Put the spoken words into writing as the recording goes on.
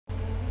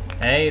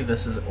Hey,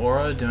 this is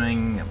Aura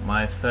doing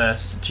my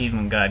first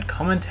achievement guide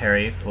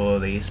commentary for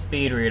the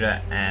Speed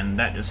Reader and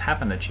That Just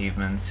Happened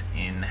achievements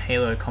in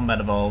Halo Combat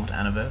Evolved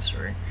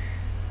Anniversary.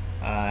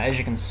 As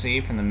you can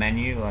see from the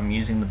menu, I'm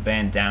using the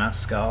bandana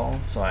skull,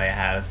 so I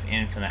have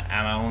infinite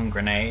ammo and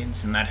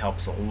grenades, and that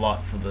helps a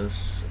lot for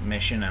this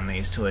mission and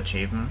these two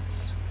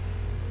achievements.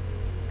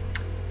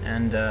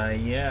 And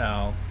yeah,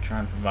 I'll try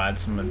and provide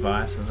some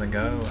advice as I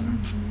go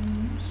and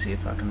see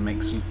if I can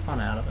make some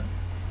fun out of it.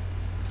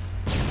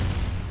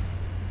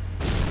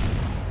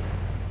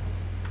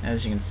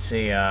 As you can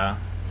see, I'm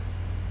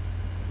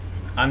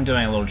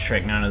doing a little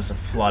trick known as a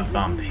flood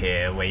bump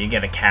here, where you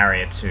get a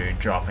carrier to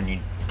drop and you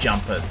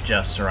jump at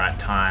just the right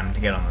time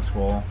to get on this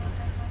wall.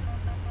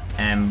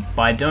 And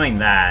by doing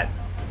that,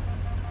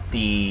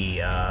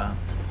 the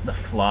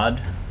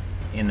flood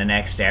in the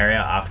next area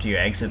after you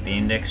exit the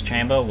index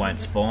chamber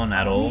won't spawn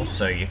at all,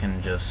 so you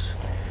can just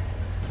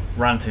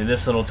run through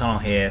this little tunnel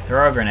here,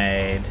 throw a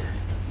grenade,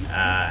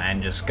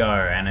 and just go,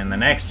 and in the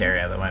next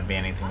area there won't be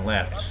anything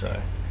left,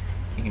 so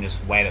you can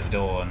just wait at the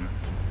door and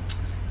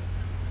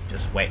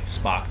just wait for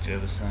Spark to do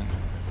this thing.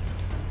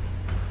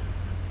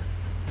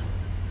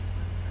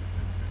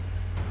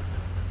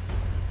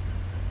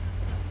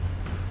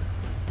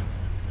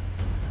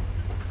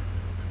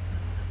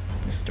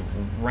 Just a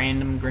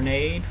random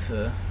grenade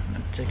for no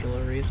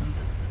particular reason.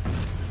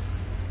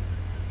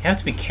 You have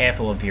to be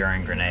careful of your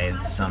own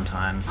grenades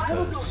sometimes,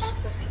 because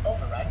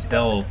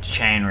they'll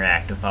chain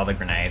react with other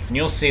grenades, and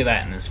you'll see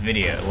that in this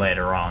video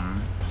later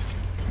on.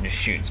 Just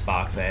shoot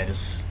Spark there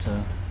just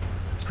to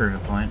prove a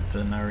point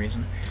for no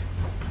reason.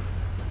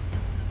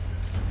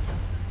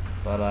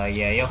 But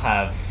yeah, you'll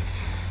have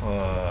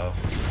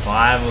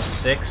 5 or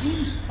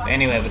 6,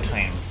 anywhere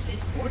between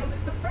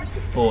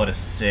 4 to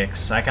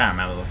 6. I can't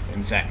remember the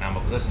exact number,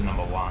 but this is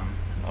number 1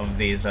 of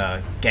these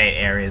gate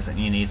areas that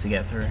you need to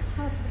get through.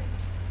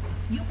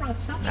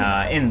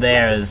 In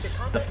there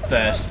is the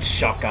first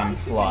shotgun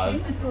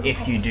flood.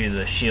 If you do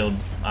the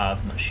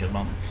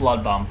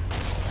flood bump.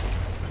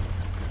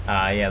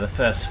 Yeah, the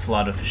first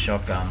flood of a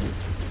shotgun.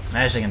 And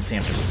as you can see,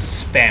 I'm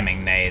just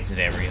spamming nades at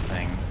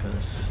everything,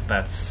 because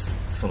that's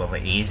sort of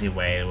the easy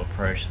way to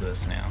approach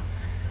this now.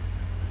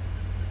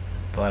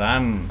 But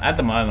at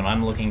the moment,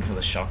 I'm looking for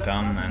the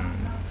shotgun,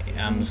 and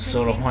I'm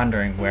sort of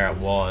wondering where it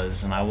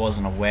was, and I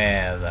wasn't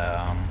aware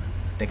that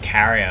the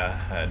carrier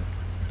had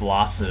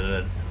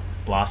blasted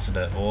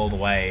it all the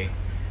way,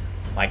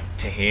 like,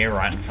 to here,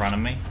 right in front of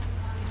me.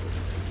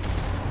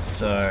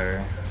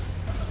 So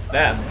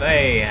that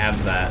they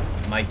have that.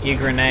 Like, your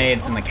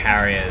grenades and the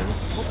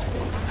carriers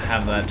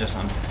have that just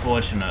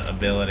unfortunate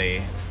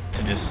ability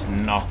to just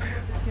knock,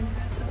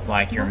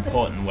 like, your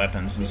important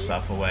weapons and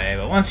stuff away.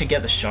 But once you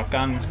get the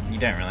shotgun, you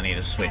don't really need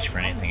to switch for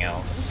anything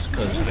else,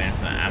 because of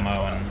infinite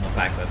ammo and the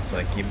fact that it's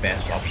like your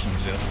best option to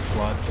do with the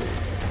flood.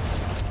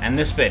 And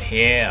this bit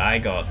here, I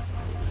got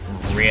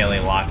really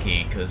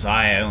lucky, because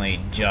I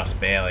only just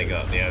barely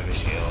got the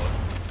overshield.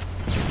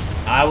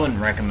 I wouldn't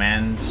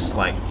recommend,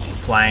 like,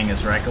 playing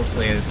as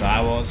recklessly as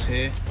I was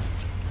here,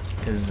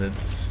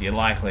 because you're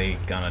likely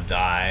gonna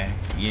die.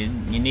 You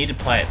need to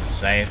play it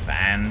safe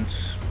and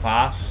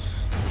fast.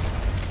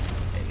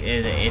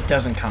 It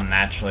doesn't come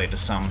naturally to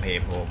some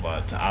people,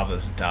 but to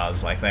others it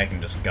does. Like, they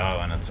can just go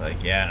and it's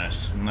like, yeah,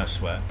 no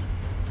sweat.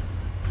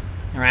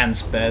 Around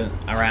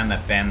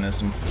that bend there's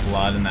some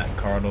flood in that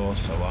corridor,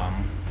 so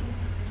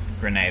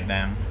grenade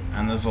them.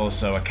 And there's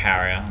also a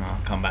carrier in a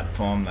combat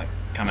form that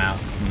come out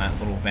from that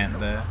little vent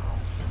there.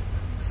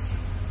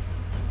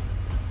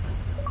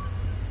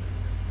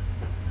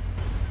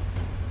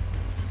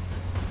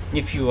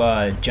 If you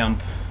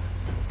jump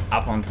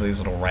up onto these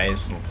little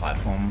raised little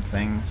platform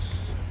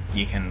things,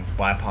 you can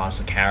bypass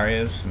the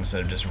carriers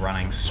instead of just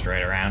running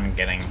straight around and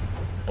getting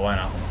blown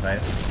up in the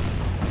face.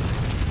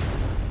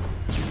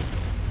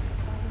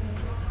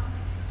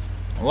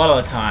 A lot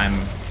of the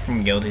time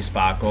from Guilty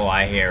Spark, all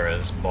I hear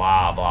is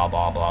blah blah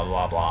blah blah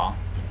blah blah,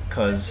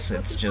 because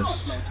it's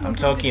just, I'm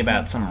talking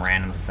about some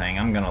random thing,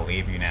 I'm gonna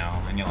leave you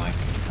now, and you're like,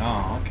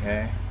 oh,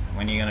 okay,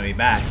 when are you gonna be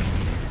back?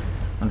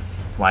 And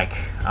like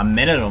a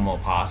minute or more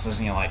passes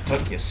and you're like,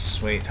 took your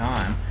sweet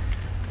time.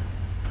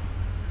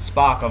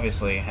 Spark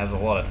obviously has a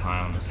lot of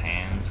time on his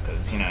hands,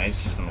 because, you know,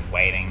 he's just been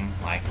waiting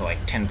like for like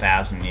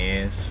 10,000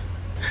 years.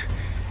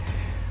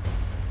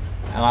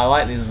 And I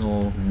like these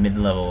little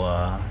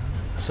mid-level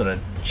sort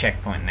of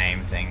checkpoint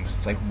name things.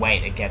 It's like,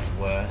 wait, it gets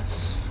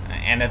worse.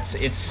 And it's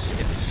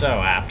so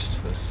apt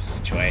to this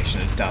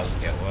situation. It does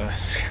get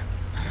worse.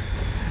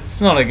 It's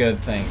not a good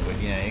thing,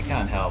 but, you know, you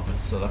can't help but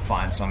sort of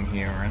find some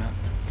humor in it.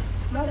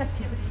 That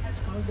activity has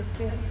caused a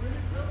failure.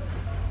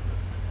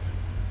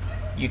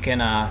 You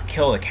can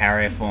kill the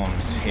carrier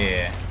forms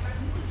here,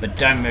 but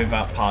don't move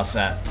up past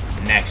that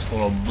next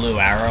little blue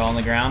arrow on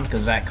the ground,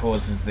 because that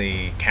causes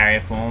the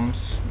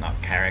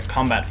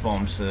combat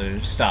forms to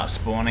start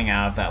spawning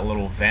out of that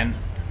little vent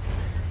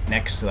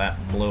next to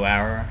that blue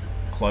arrow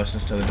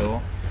closest to the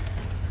door.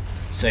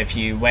 So if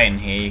you wait in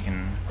here, you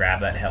can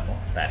grab that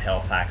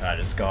health pack I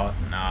just got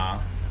and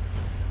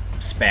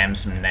spam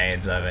some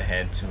nades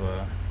overhead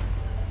to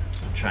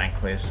try and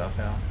clear stuff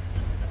out.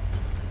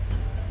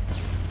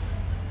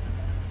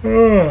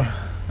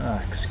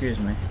 Oh, excuse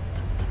me.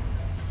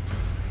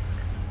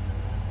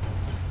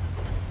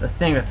 The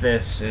thing with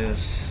this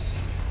is,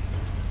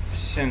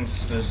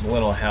 since there's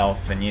little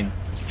health and you're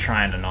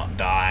trying to not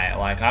die,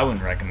 like, I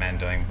wouldn't recommend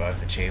doing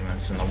both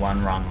achievements in the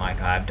one run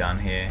like I've done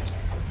here.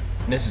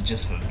 And this is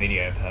just for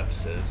video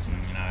purposes, and,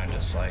 you know,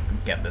 just like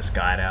get this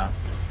guide out.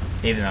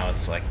 Even though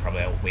it's like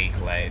probably a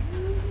week late,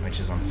 which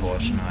is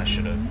unfortunate. I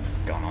should have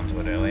gone onto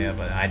it earlier,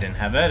 but I didn't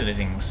have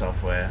editing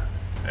software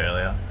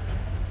earlier.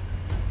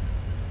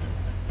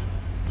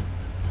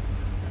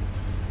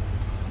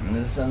 And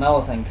there's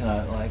another thing to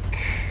note, like,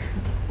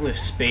 with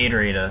speed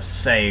reader,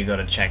 say you got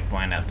a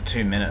checkpoint at the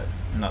 22-minute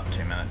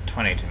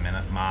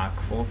mark,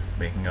 well,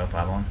 we can go for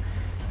that one,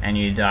 and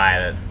you die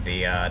at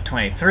the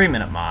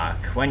 23-minute mark.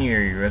 When you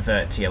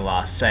revert to your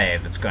last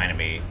save, it's going to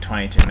be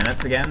 22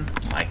 minutes again.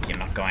 Like, you're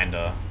not going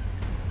to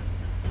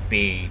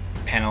be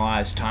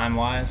penalized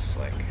time-wise,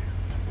 like,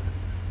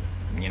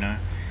 you know.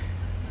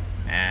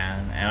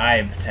 And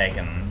I've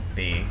taken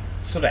the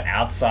sort of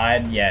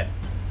outside yet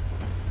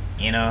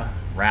inner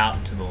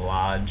route to the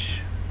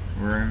large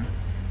room.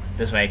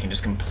 This way you can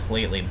just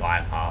completely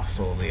bypass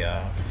all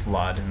the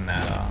flood in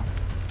that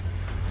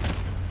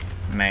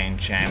main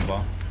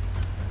chamber.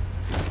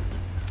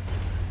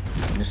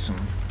 Just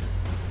some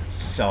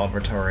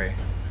celebratory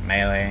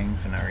meleeing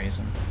for no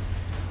reason.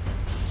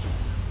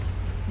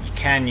 You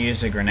can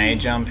use a grenade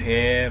jump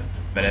here,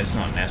 but it's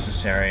not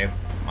necessary.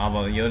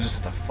 Although you'll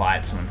just have to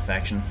fight some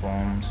infection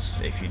forms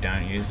if you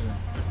don't use it.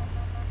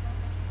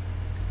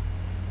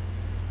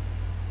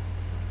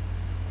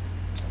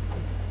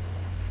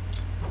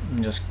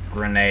 And just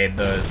grenade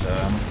those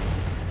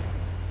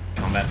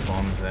combat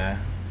forms there.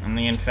 And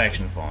the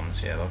infection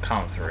forms, yeah, they'll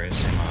come through,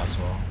 so you might as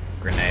well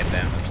grenade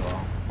them as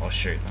well, or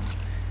shoot them.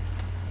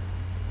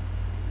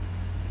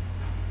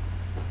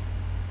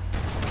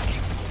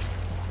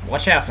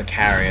 Watch out for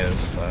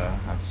carriers, though.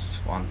 That's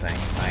one thing.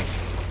 Like,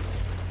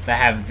 they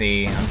have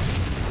the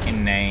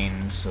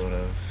inane sort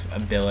of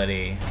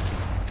ability.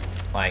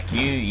 Like,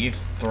 you've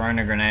thrown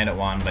a grenade at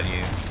one,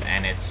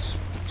 and it's,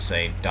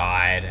 say,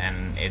 died,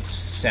 and it's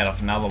set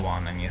off another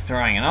one, and you're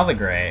throwing another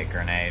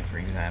grenade, for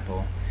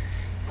example.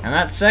 And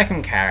that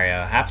second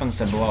carrier happens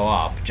to blow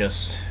up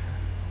just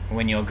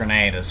when your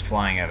grenade is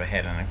flying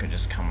overhead, and it could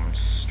just come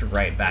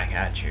straight back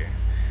at you.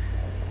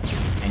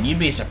 And you'd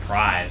be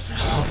surprised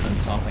how often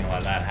something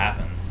like that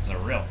happens. It's a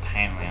real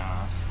pain in the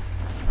ass.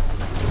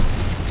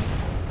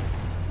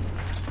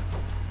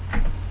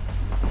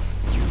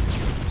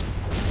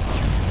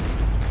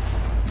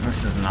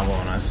 This is another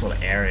one of those sort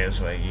of areas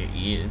where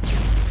you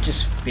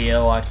just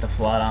feel like the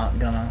flood aren't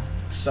gonna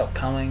stop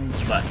coming,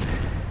 but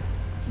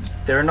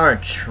there are no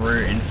true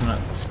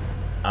infinite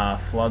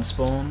flood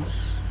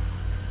spawns.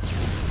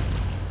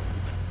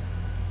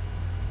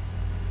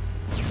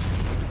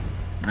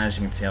 As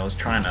you can see, I was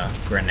trying to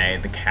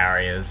grenade the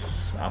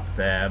carriers up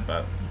there,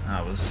 but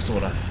I was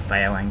sort of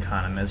failing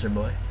kind of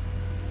miserably.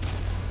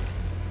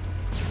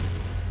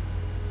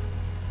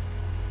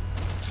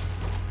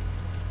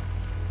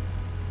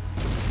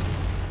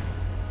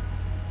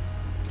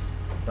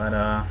 But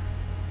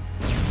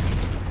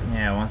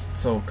yeah, once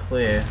it's all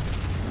clear,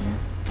 yeah,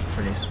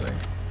 pretty sweet.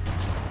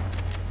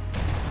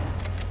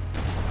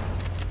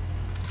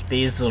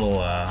 These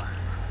little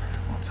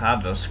it's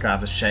hard to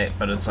describe the shape,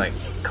 but it's like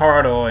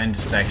corridor,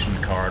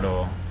 intersection,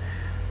 corridor.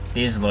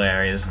 These little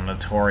areas are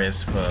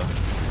notorious for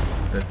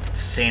the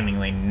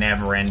seemingly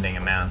never-ending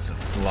amounts of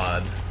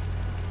flood.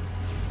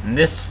 And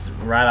this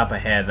right up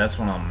ahead, that's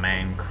one of the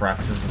main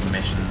cruxes of the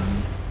mission.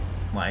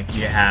 Like,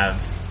 you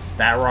have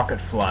that rocket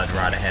flood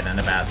right ahead and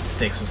about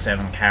 6 or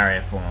 7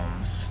 carrier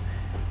forms.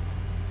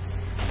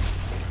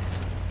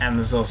 And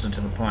there's also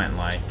to the point,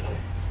 like,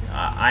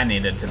 I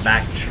needed to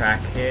backtrack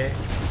here.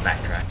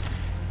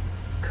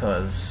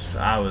 Because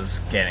I was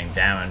getting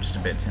damaged a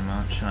bit too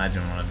much and I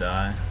didn't want to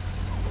die.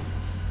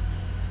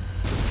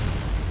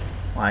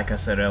 Like I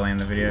said earlier in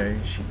the video,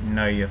 you should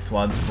know your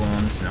flood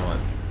spawns, know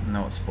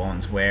what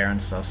spawns where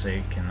and stuff, so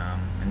you can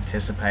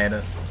anticipate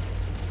it.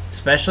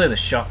 Especially the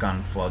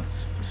shotgun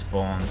floods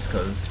spawns,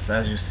 because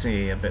as you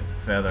see a bit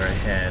further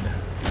ahead,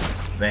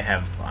 they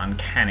have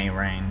uncanny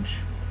range.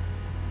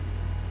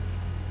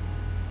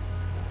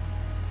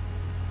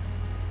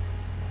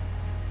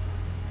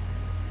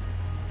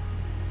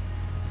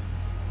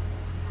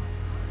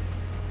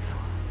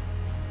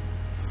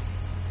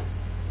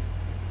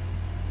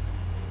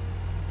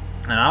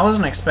 And I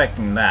wasn't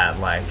expecting that.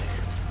 Like,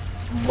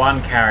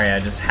 one carrier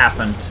just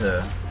happened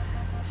to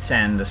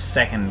send a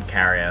second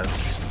carrier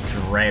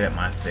straight at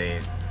my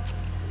feet.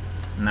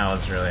 And that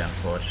was really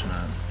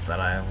unfortunate that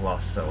I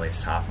lost at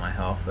least half my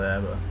health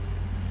there, but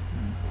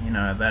you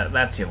know,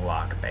 that's your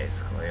luck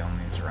basically on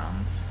these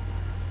runs.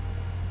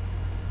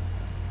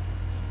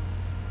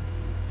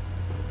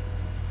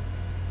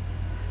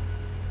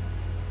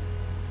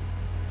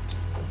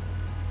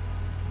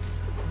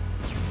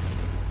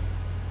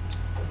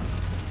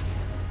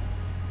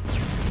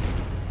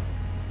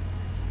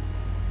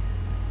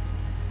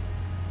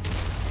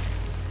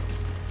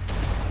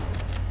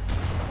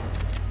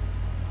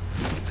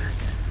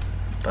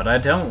 But I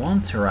don't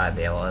want to ride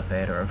the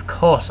elevator. Of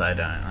course I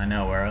don't. I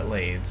know where it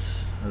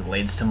leads. It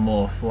leads to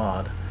more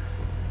flood.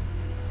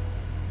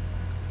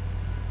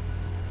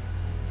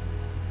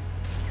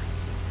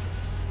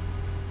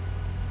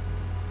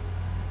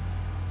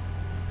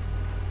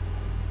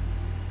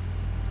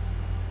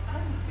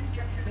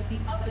 The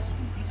other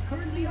species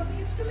currently on the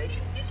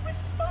installation is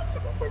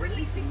responsible for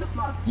releasing the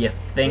flood. You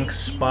think,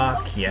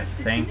 Spock? You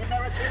think?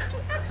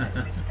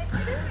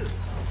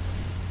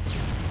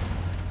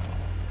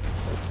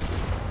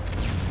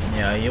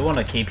 Yeah, you want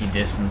to keep your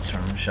distance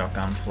from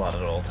shotgun flood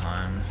at all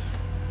times.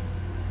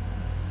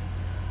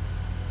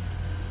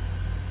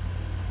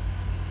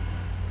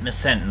 The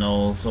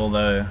Sentinels,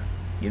 although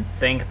you'd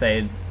think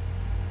they'd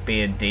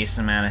be a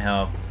decent amount of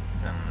help,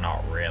 then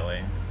not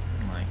really.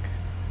 Like,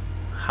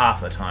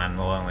 half the time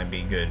they'll only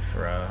be good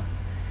for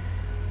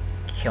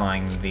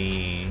killing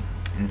the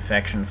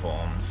infection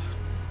forms,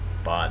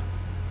 but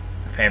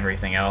if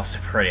everything else,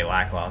 pretty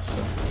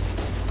lackluster.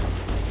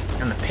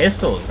 And the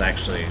pistol is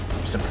actually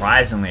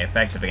surprisingly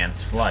effective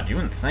against flood. You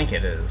wouldn't think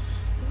it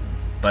is,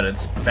 but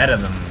it's better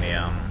than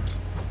the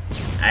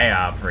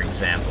AR, for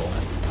example.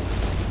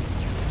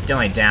 The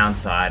only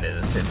downside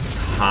is it's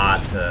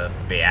hard to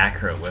be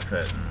accurate with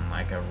it in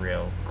like a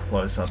real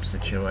close-up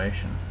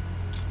situation.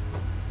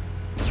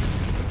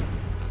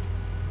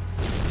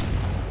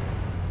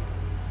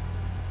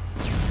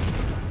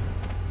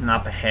 And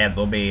up ahead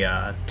there'll be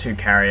 2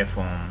 carrier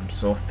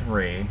forms, or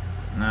 3.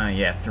 No,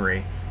 yeah,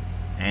 3.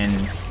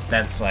 And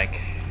that's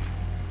like,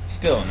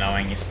 still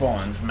knowing your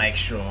spawns, make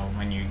sure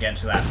when you get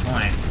to that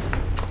point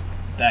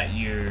that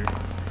you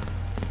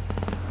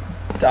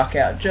duck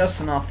out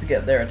just enough to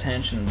get their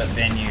attention, but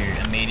then you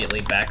immediately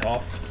back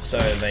off so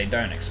they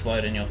don't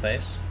explode in your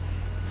face,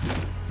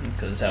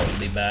 because that would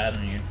be bad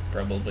and you'd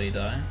probably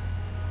die.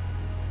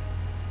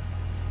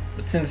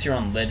 But since you're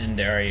on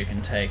legendary, you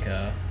can take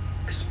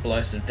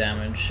explosive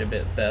damage a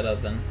bit better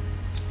than,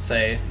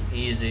 say,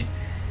 easy.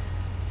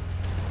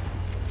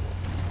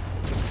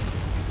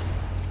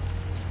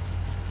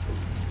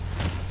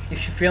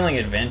 If you're feeling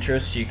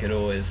adventurous, you could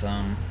always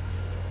run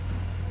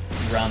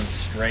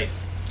straight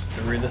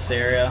through this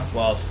area,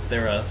 whilst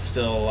there are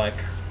still like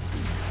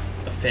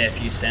a fair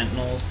few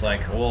sentinels,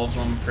 like all of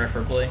them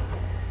preferably.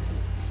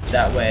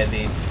 That way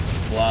the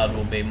flood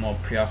will be more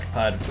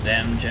preoccupied with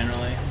them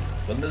generally.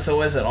 But there's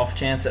always an off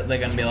chance that they're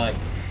going to be like,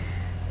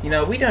 you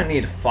know, we don't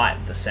need to fight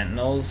the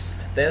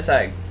sentinels. There's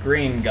that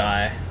green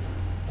guy.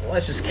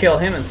 Let's just kill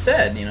him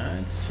instead, you know?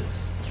 It's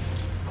just...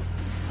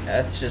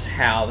 that's just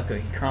how the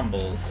cookie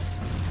crumbles.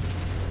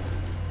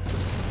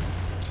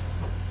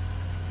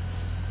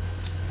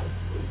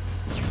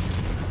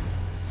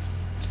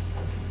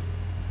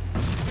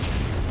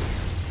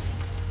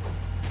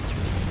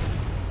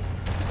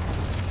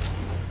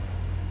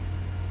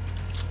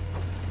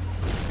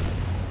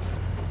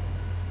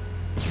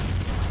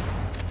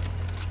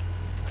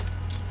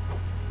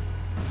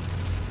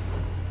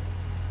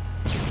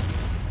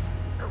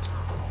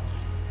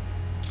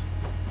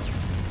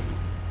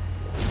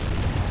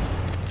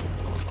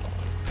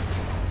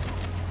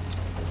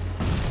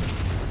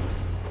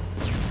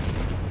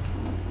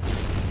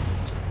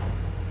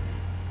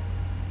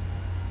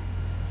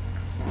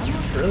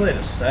 Really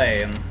to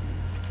say in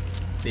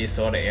these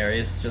sort of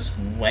areas, just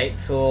wait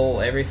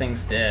till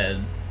everything's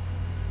dead,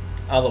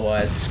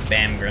 otherwise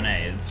spam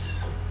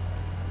grenades.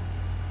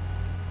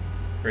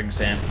 For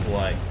example,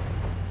 like,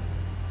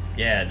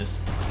 yeah, just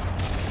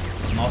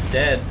not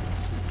dead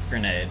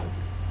grenade.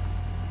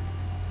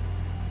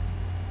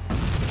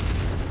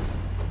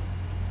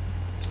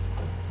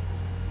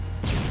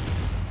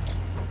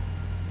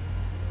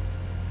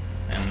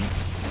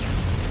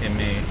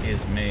 And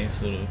here's me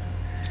sort of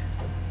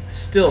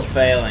still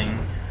failing,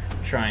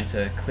 trying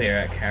to clear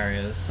out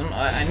carriers.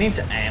 I need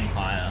to aim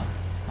higher,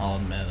 I'll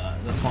admit.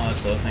 That's one of those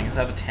sort of things. I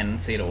have a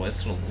tendency to always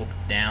sort of look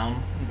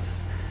down.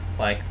 It's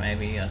like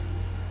maybe a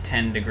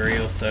 10-degree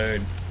or so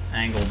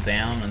angle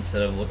down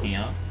instead of looking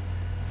up.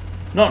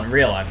 Not in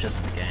real life,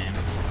 just in the game.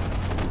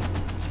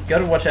 You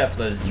gotta watch out for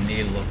those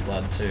needler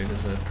flood too,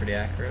 because they're pretty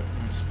accurate.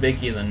 And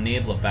speaking of the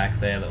needler back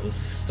there that was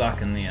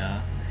stuck in the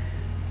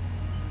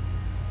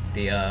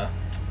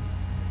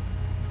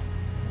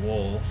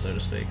wall, so to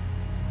speak.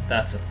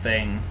 That's a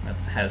thing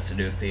that has to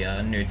do with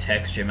the new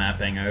texture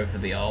mapping over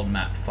the old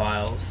map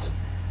files.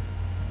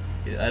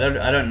 I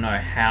don't know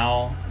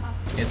how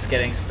it's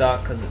getting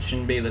stuck, because it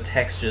shouldn't be. The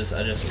textures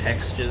are just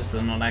textures,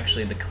 they're not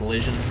actually the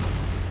collision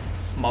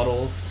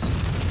models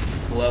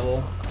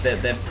level.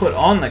 They're put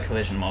on the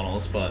collision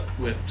models, but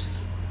with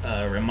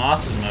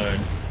remastered mode,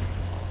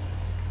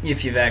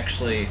 if you've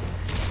actually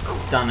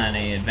done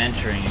any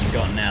adventuring and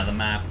gotten out of the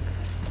map,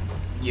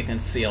 you can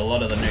see a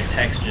lot of the new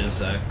textures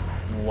are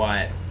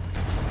quite,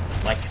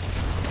 like,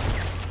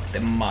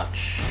 they're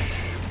much,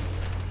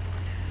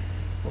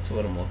 what's the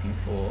word I'm looking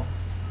for?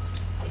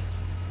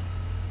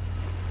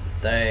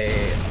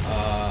 They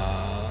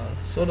are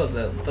sort of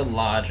the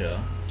larger,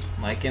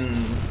 like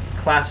in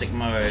classic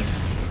mode,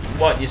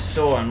 what you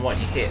saw and what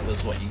you hit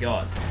was what you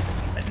got.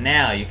 But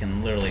now you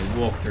can literally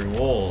walk through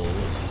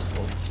walls,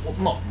 or well,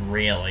 not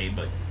really,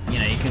 but you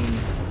know, you can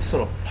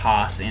sort of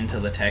pass into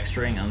the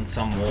texturing on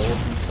some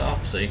walls and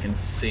stuff, so you can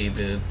see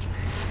the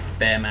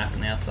bare map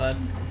on the outside.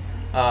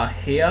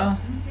 Here,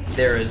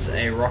 there is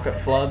a rocket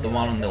flood, the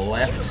one on the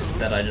left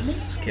that I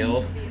just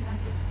killed.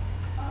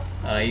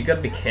 You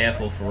gotta be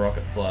careful for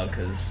rocket flood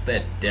because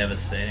they're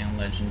devastating on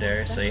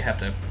legendary, so you have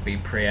to be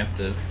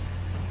preemptive.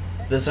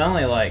 There's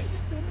only like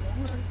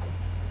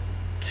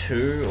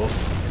 2 or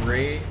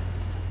 3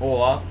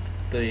 all up.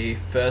 The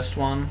first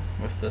one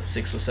with the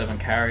 6 or 7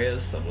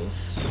 carriers that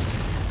was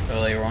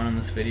earlier on in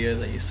this video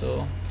that you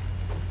saw,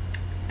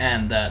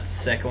 and that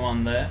second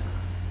one there.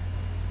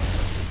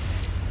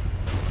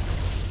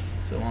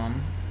 It's the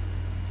one.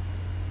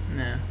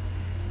 Yeah.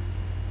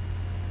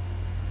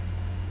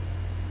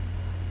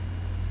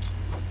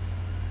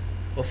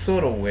 I was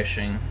sort of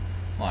wishing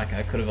like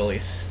I could have at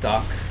least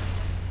stuck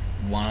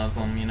one of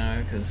them, you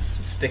know, because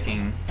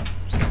sticking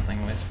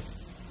something was.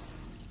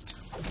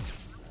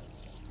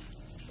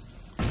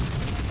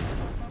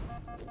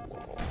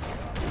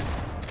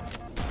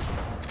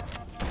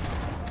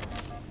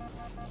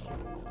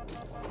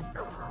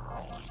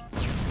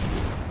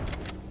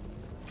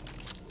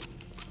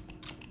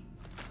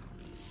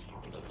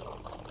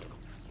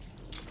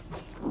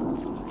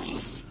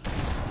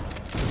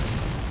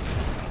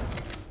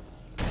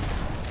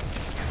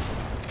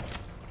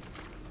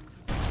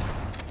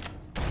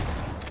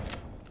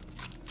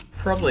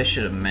 Probably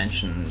should have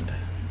mentioned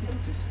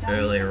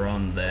earlier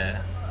on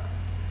there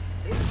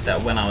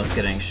that when I was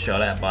getting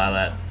shot at by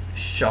that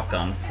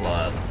shotgun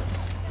flood,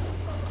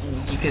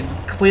 you could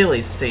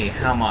clearly see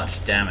how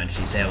much damage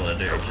he's able to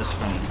do just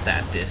from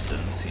that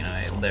distance. You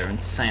know, they're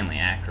insanely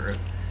accurate.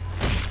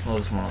 That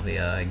was one of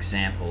the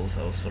examples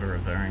I was sort of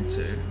referring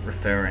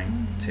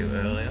to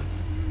earlier.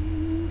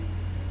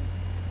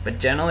 But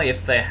generally,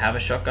 if they have a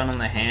shotgun in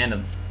their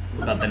hand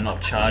but they're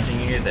not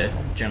charging you, they're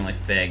generally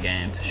fair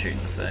game to shoot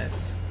in the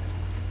face.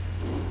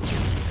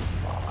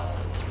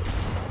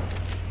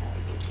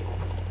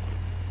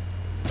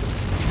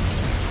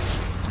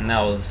 And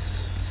that was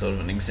sort of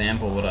an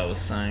example of what I was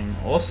saying,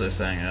 also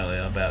saying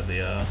earlier about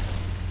the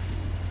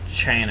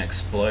chain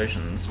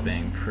explosions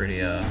being pretty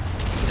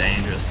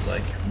dangerous.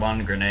 Like,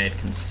 one grenade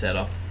can set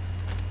off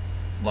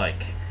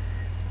like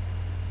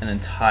an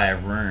entire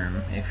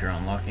room if you're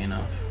unlucky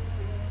enough.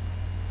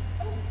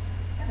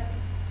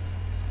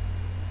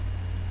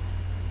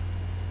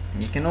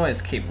 You can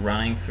always keep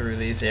running through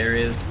these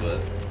areas, but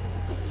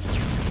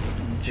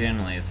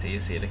generally it's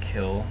easier to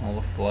kill all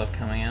the flood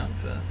coming out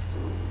first.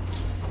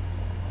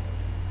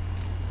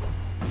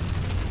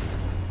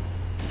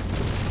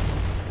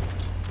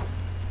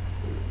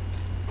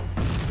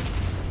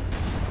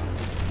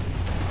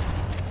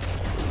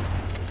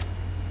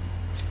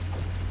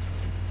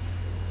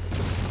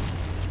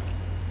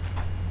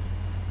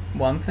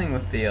 One thing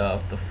with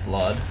the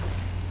flood,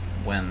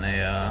 when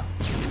they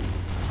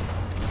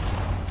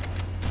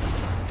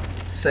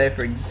say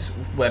for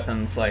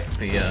weapons like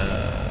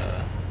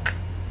the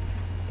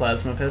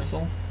plasma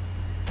pistol,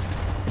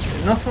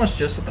 not so much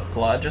just with the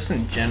flood, just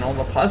in general,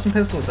 the plasma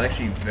pistol is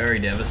actually very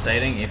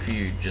devastating if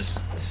you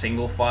just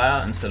single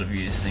fire instead of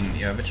using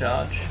the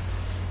overcharge.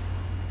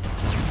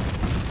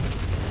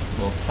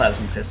 Or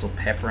plasma pistol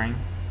peppering,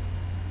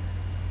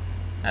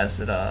 as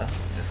it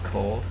is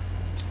called.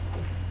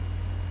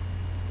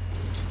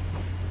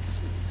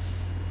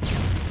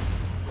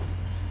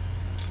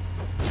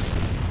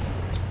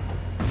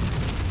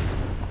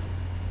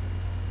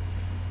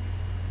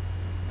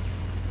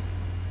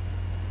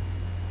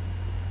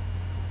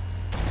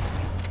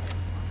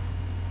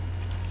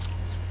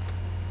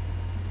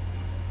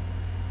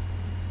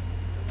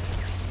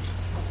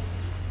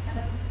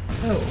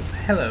 Oh,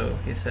 hello,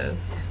 he says.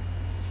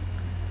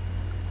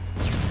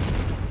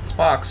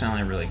 Sparks are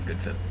only really good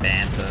for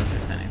banter,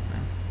 if anything.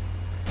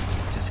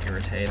 It's just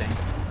irritating,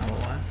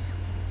 otherwise.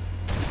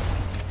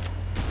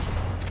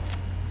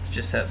 It's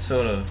just that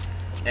sort of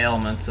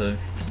element of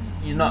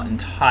you're not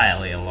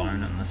entirely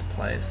alone in this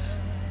place,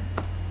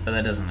 but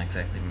that doesn't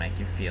exactly make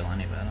you feel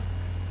any better.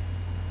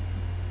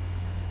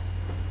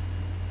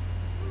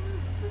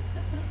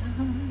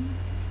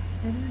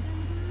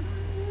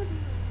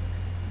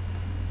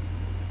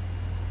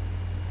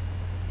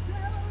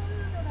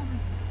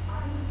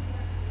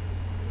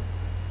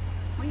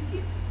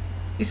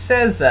 He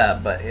says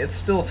that, but it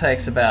still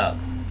takes about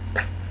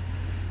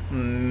a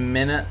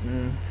minute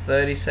and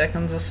 30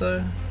 seconds or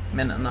so,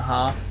 minute and a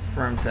half,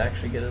 for him to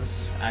actually get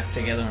his act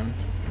together and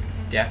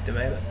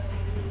deactivate it.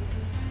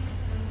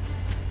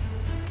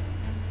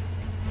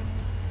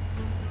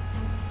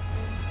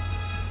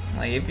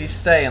 Like, if you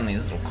stay in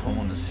these little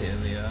corners here,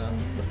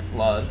 the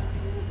flood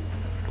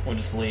will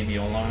just leave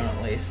you alone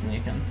at least, and you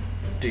can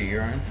do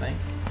your own thing.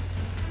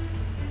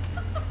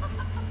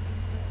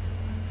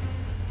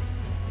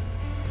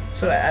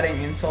 Sort of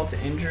adding insult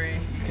to injury,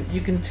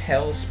 you can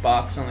tell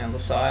Spark's on the other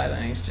side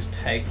and he's just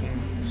taking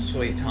his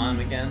sweet time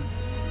again.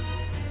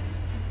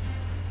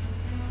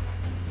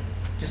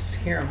 Just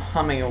hear him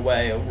humming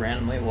away or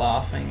randomly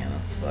laughing, and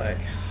it's like,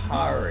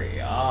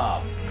 hurry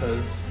up,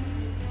 because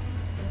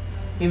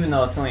even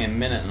though it's only a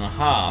minute and a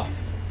half,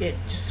 it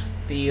just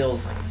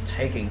feels like it's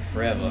taking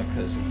forever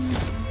because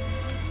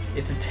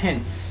it's a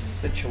tense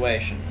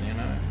situation, you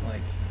know,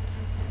 like,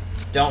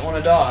 don't want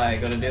to die,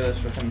 gotta do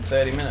this within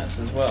 30 minutes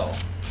as well.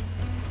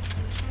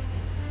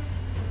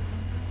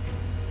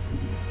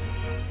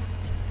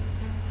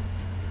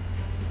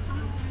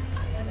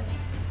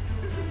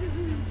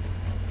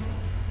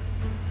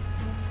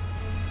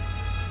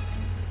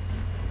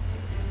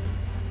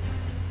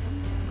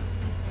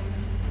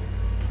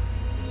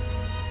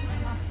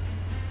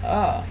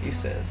 Ah, he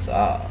says,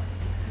 ah.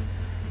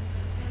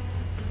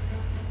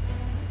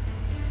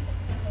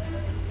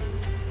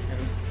 And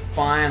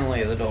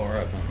finally the door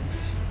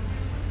opens.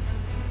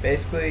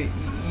 Basically,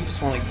 you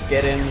just want to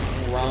get in,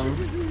 run,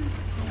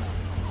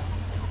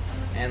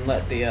 and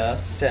let the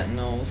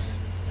sentinels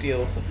deal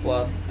with the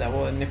flood that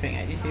were nipping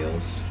at your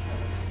heels.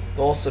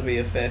 There'll also be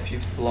a fair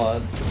few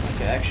flood,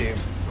 like actually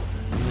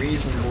a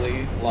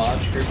reasonably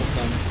large group of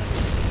them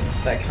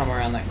that come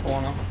around that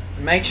corner.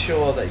 Make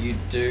sure that you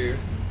do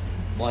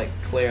like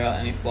clear out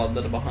any flood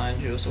that are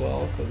behind you as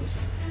well,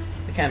 because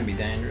they can be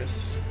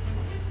dangerous.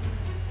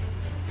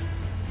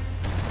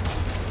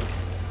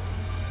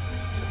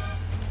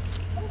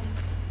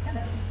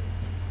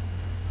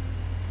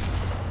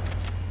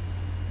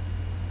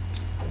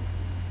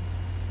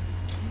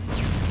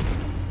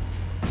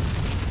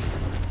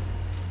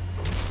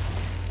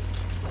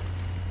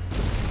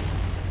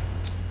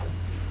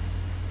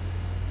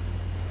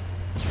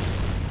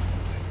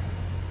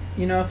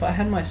 You know, if I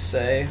had my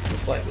say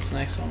with like this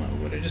next one, it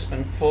would have just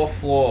been 4th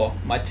floor,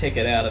 my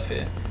ticket out of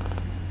here.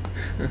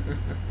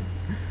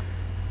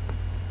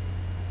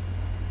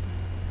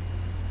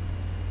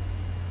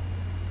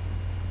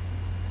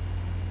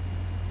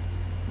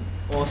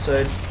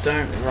 Also,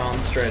 don't run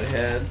straight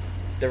ahead.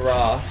 There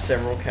are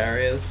several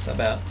carriers,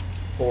 about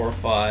 4 or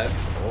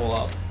 5 all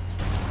up,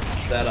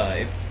 that are,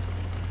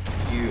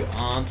 if you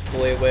aren't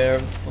fully aware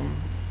of them,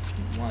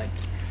 like,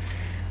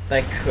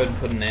 they could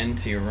put an end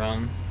to your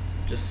run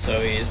just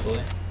so easily.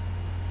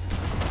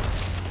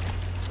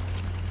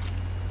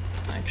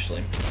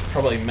 Actually,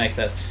 probably make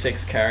that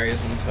 6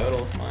 carriers in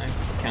total if my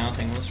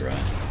counting was right.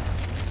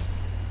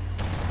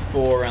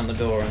 4 around the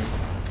door and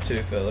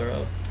 2 further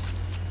up.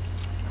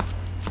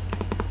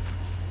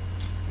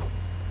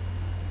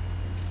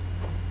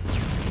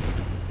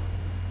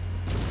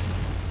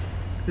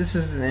 This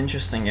is an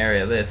interesting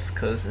area,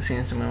 because it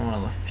seems to be one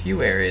of the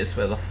few areas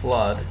where the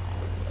flood,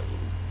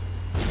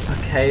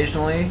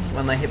 occasionally,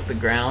 when they hit the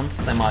ground,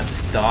 they might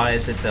just die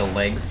as if their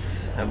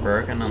legs have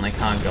broken and they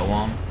can't go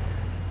on.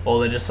 Or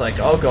they're just like,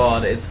 oh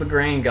god, it's the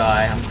green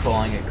guy, I'm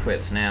calling it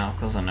quits now,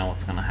 because I know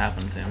what's going to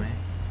happen to me.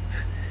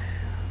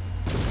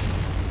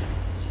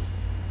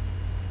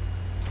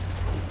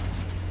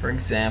 For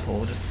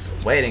example, just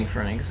waiting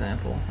for an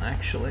example,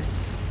 actually.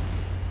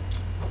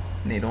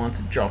 Need one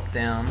to drop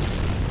down.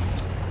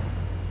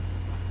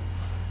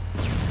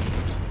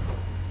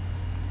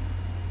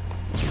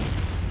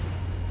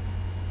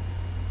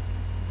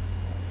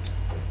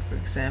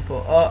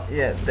 Example, oh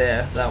yeah,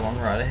 there, that one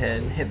right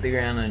ahead, hit the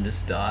ground and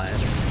just died.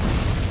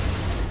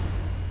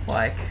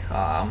 Like,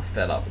 I'm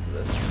fed up with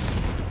this.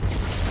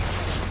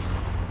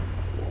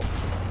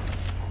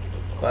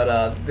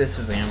 But this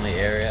is the only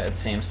area it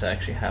seems to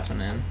actually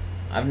happen in.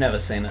 I've never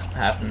seen it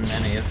happen in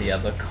any of the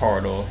other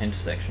corridor,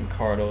 intersection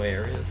corridor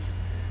areas.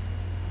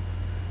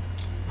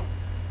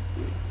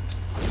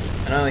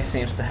 It only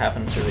seems to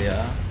happen to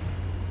the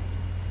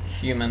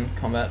human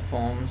combat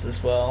forms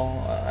as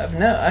well.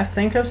 I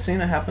think I've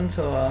seen it happen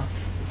to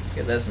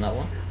yeah, there's another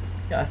one.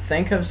 Yeah, I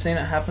think I've seen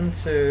it happen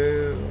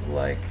to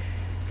like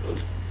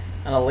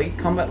an elite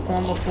combat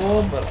form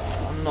before, but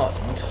I'm not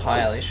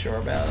entirely sure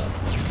about it.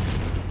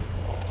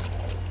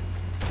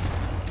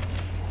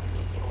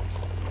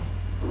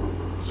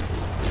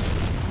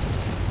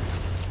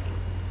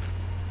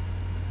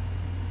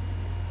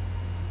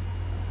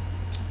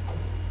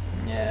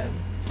 Yeah,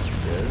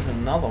 there's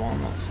another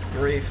one that's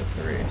 3 for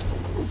 3.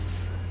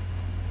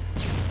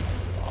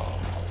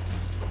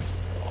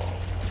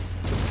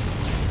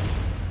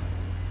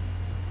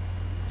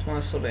 It's one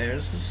of the sort of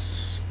areas.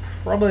 There's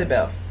probably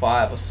about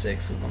 5 or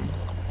 6 of them.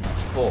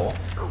 That's 4.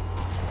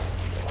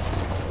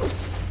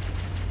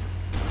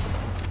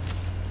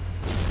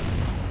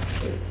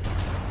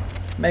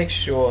 Make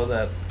sure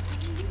that,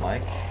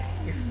 like,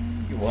 if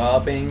you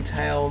are being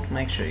tailed,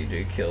 make sure you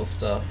do kill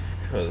stuff,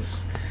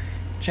 because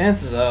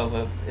chances are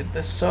that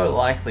they're so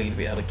likely to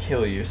be able to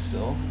kill you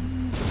still.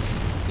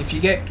 If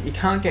you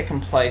can't get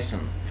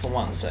complacent for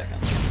 1 second.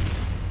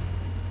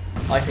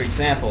 Like, for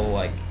example,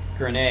 like,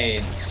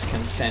 grenades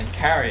can send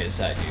carriers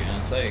at you, and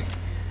it's like,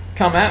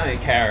 come at me,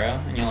 carrier,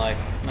 and you're like,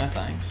 no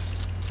thanks.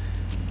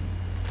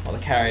 Or the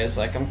carrier's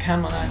like, I'm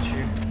coming at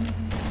you,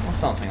 or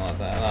something like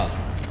that. I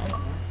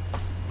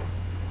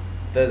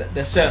don't know.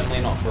 They're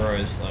certainly not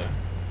bros though.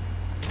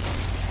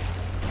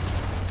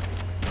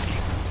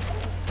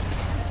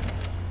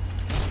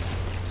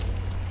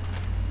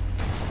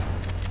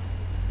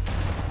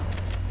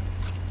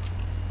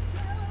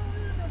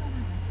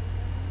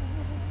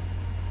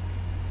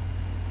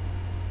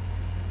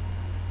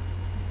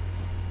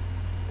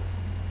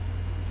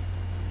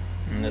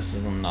 this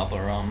is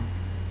another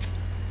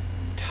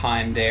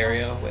timed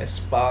area where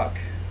Spark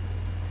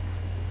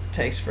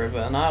takes forever,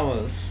 and I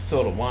was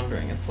sort of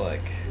wondering, it's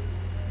like,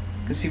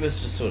 because he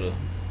was just sort of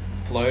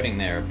floating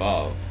there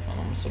above, and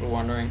I'm sort of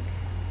wondering,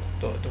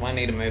 do I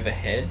need to move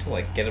ahead to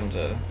like get him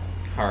to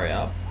hurry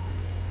up?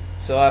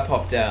 So I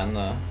popped out and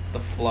the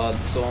flood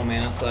saw me,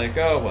 and it's like,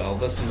 oh well,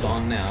 this is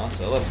on now,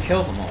 so let's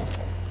kill them all.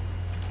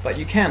 But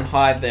you can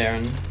hide there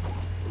and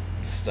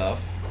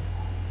stuff.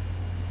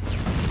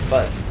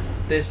 But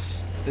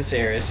this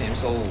area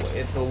seems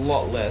it's a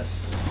lot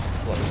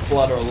less, like the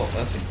flood are a lot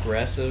less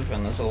aggressive,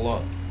 and there's a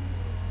lot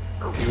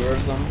fewer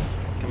of them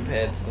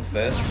compared to the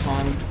first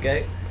timed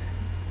gate.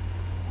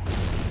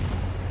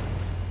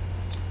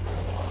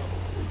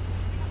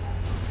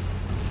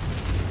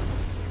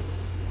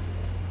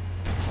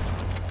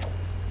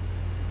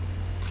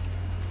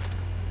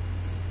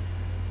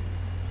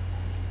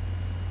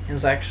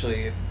 There's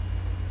actually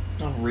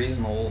a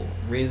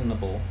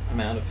reasonable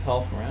amount of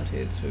health around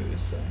here too,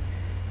 so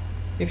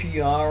if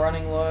you are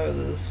running low,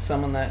 there's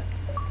some in that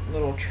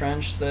little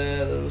trench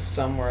there. There was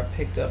some where I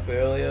picked up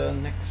earlier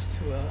next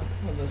to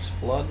where this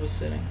flood was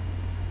sitting.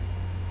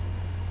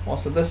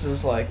 Also, this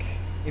is like,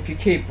 if you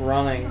keep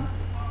running,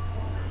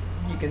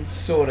 you can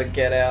sort of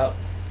get out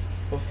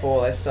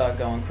before they start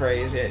going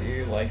crazy at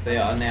you like they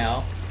are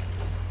now.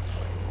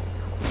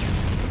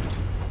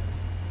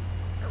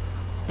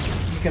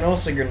 You can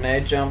also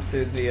grenade jump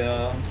through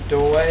the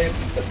doorway,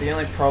 but the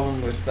only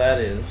problem with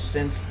that is,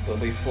 since there'll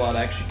be flood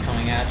actually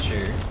coming at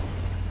you,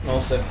 and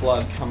also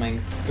flood coming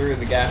through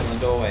the gap in the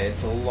doorway,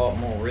 it's a lot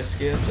more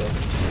riskier, so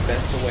it's just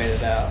best to wait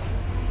it out.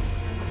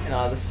 And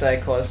either stay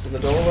close to the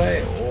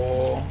doorway,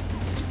 or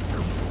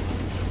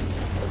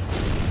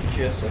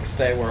just like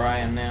stay where I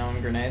am now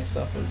and grenade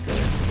stuff is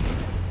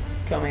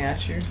coming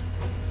at you.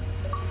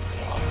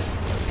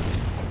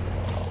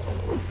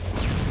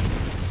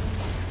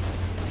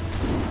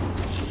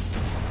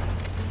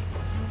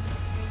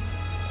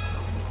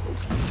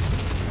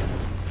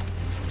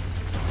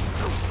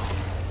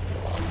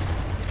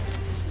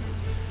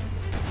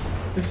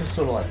 This is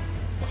sort of like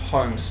the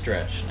home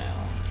stretch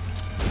now.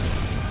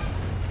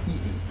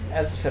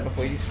 As I said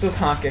before, you still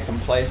can't get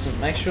complacent.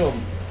 Make sure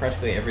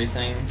practically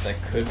everything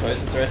that could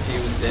pose a threat to you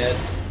is dead.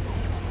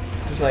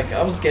 Because like,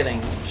 I was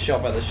getting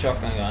shot by the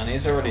shotgun guy, and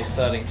he's already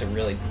starting to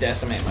really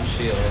decimate my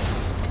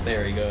shields.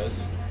 There he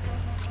goes.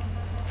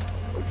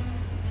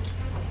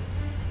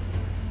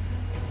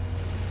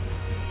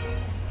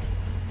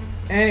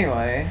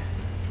 Anyway,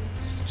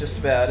 that's just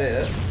about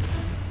it.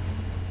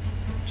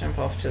 Jump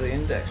off to the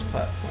index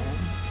platform,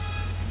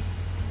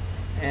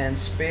 and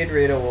speed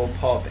reader will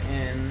pop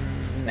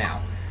in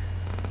now.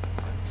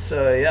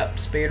 So yep,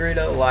 speed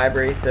reader,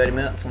 library, 30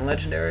 minutes on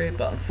legendary,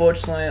 but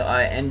unfortunately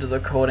I ended the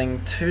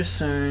recording too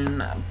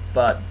soon,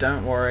 but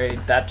don't worry,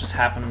 that just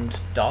happened,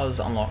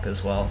 does unlock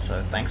as well,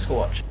 so thanks for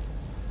watching.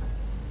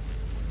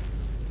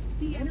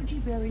 The energy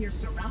barrier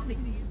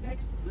surrounding the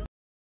index will